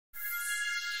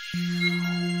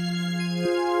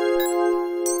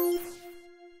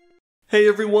Hey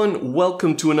everyone,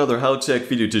 welcome to another Howtech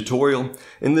video tutorial.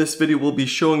 In this video we'll be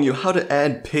showing you how to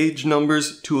add page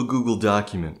numbers to a Google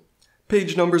document.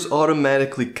 Page numbers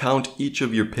automatically count each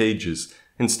of your pages.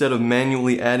 Instead of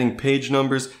manually adding page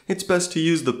numbers, it's best to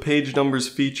use the page numbers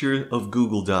feature of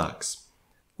Google Docs.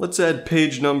 Let's add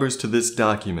page numbers to this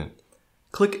document.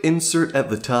 Click Insert at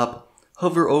the top,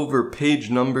 hover over Page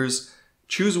Numbers,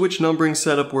 choose which numbering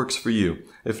setup works for you.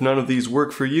 If none of these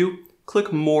work for you,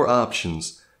 click More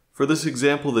Options. For this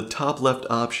example, the top left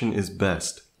option is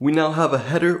best. We now have a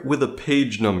header with a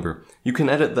page number. You can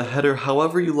edit the header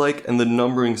however you like and the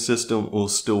numbering system will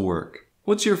still work.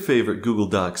 What's your favorite Google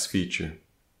Docs feature?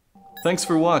 Thanks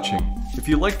for watching. If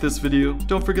you liked this video,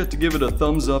 don't forget to give it a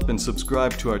thumbs up and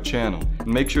subscribe to our channel. And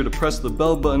make sure to press the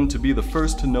bell button to be the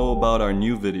first to know about our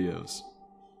new videos.